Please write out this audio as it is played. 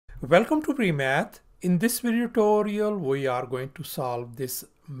Welcome to PreMath. In this video tutorial, we are going to solve this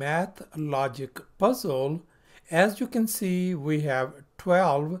math logic puzzle. As you can see, we have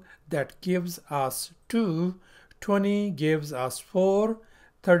 12 that gives us 2, 20 gives us 4,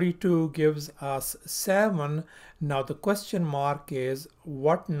 32 gives us 7. Now the question mark is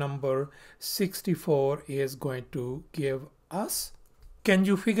what number 64 is going to give us? Can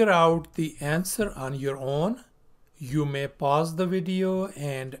you figure out the answer on your own? You may pause the video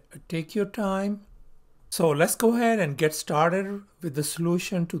and take your time. So let's go ahead and get started with the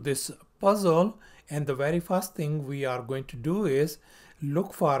solution to this puzzle. And the very first thing we are going to do is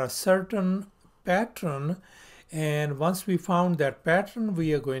look for a certain pattern. And once we found that pattern,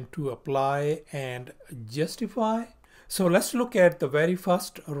 we are going to apply and justify. So let's look at the very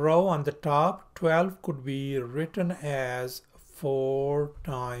first row on the top. 12 could be written as 4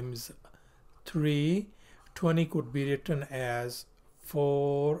 times 3. 20 could be written as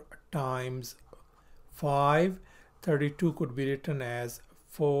 4 times 5. 32 could be written as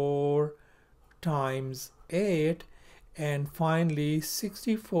 4 times 8. And finally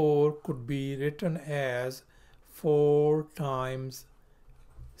 64 could be written as 4 times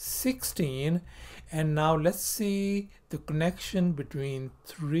 16. And now let's see the connection between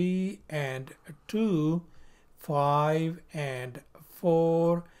 3 and 2, 5 and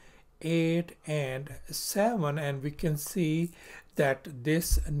 4, 8 and 7, and we can see that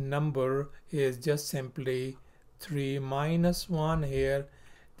this number is just simply 3 minus 1 here.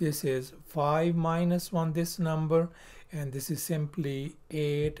 This is 5 minus 1, this number, and this is simply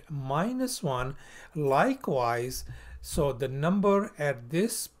 8 minus 1. Likewise, so the number at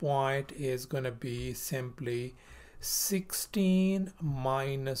this point is going to be simply 16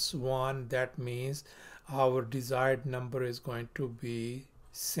 minus 1. That means our desired number is going to be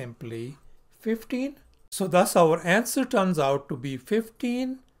simply 15. So thus our answer turns out to be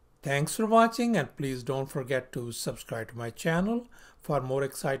 15. Thanks for watching, and please don't forget to subscribe to my channel for more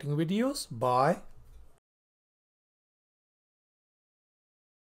exciting videos. Bye.